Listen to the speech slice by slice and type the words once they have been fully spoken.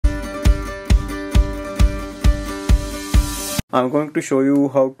I'm going to show you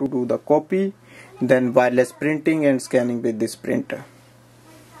how to do the copy, then wireless printing and scanning with this printer.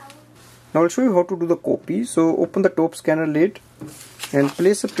 Now I'll show you how to do the copy. So open the top scanner lid and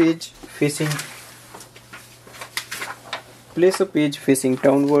place a page facing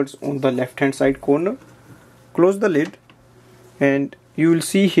downwards on the left hand side corner. Close the lid and you will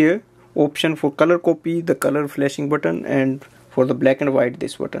see here option for color copy, the color flashing button, and for the black and white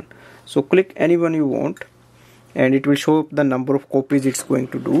this button. So click any one you want and it will show up the number of copies it's going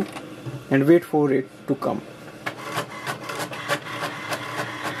to do, and wait for it to come.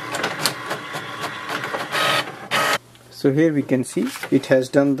 So here we can see it has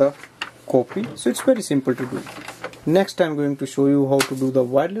done the copy. So it's very simple to do. Next I'm going to show you how to do the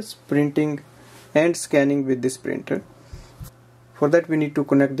wireless printing and scanning with this printer. For that we need to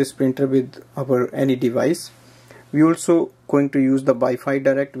connect this printer with our any device. We also going to use the Wi-Fi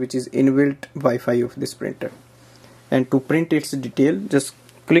Direct, which is inbuilt Wi-Fi of this printer. And to print its detail, just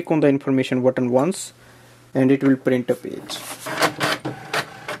click on the information button once and it will print a page.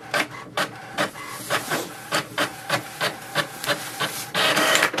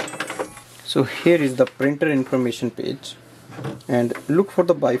 So here is the printer information page, and look for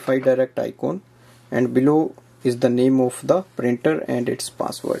the Wi-Fi Direct icon, and below is the name of the printer and its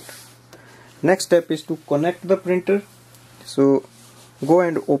password. Next step is to connect the printer. So go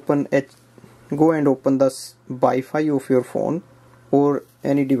and open the Wi-Fi of your phone or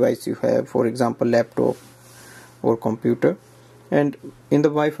any device you have, for example laptop or computer, and in the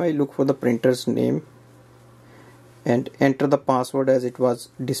Wi-Fi look for the printer's name and enter the password as it was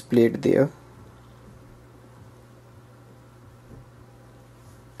displayed there.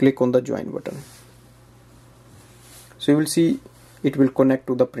 Click on the join button. So you will see it will connect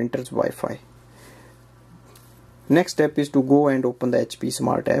to the printer's Wi-Fi. Next step is to go and open the HP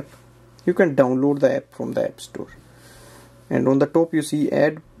Smart app. You can download the app from the App Store. And on the top you see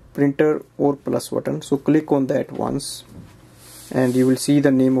add printer or plus button. So click on that once and you will see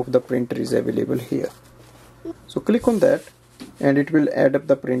the name of the printer is available here. So click on that and it will add up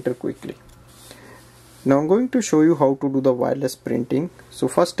the printer quickly. Now I'm going to show you how to do the wireless printing. So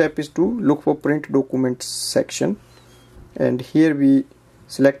first step is to look for print documents section, and here we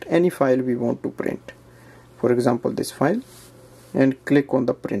select any file we want to print, for example this file, and click on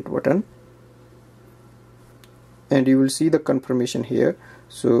the print button and you will see the confirmation here.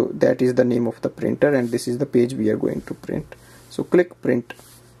 So that is the name of the printer and this is the page we are going to print. So click print.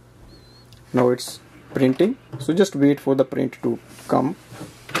 Now it's printing, so just wait for the print to come.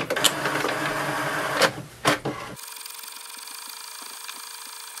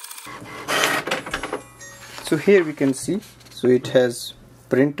 So here we can see, so it has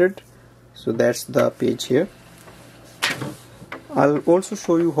printed. So that's the page here. I'll also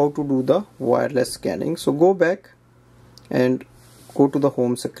show you how to do the wireless scanning. So go back and go to the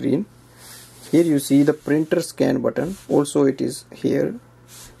home screen. Here you see the printer scan button. Also it is here.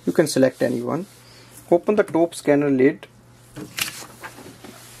 You can select any one. Open the top scanner lid.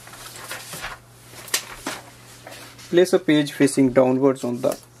 Place a page facing downwards on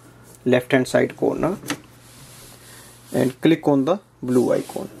the left hand side corner and click on the blue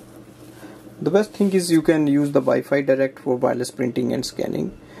icon. The best thing is you can use the Wi-Fi Direct for wireless printing and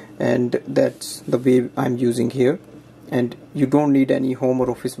scanning, and that's the way I'm using here, and you don't need any home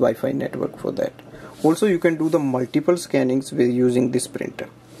or office Wi-Fi network for that. Also you can do the multiple scannings with using this printer.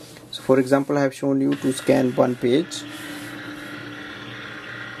 So for example I have shown you to scan one page.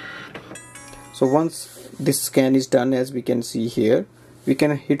 So once this scan is done, as we can see here, we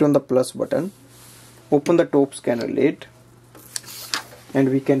can hit on the plus button, open the top scanner lid, and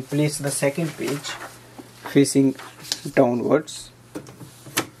we can place the second page facing downwards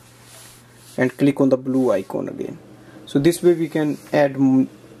and click on the blue icon again. So this way we can add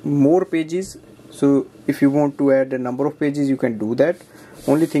more pages. So if you want to add a number of pages, you can do that.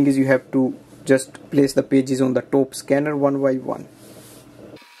 Only thing is you have to just place the pages on the top scanner one by one.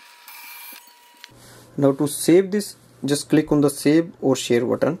 Now to save this, just click on the save or share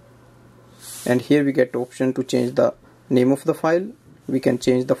button, and here we get option to change the name of the file. We can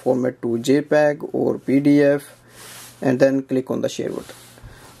change the format to JPEG or PDF and then click on the share button.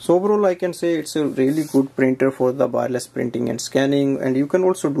 So overall I can say it's a really good printer for the wireless printing and scanning, and you can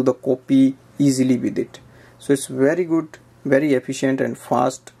also do the copy easily with it. So it's very good, very efficient and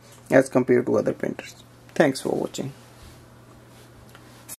fast as compared to other printers. Thanks for watching.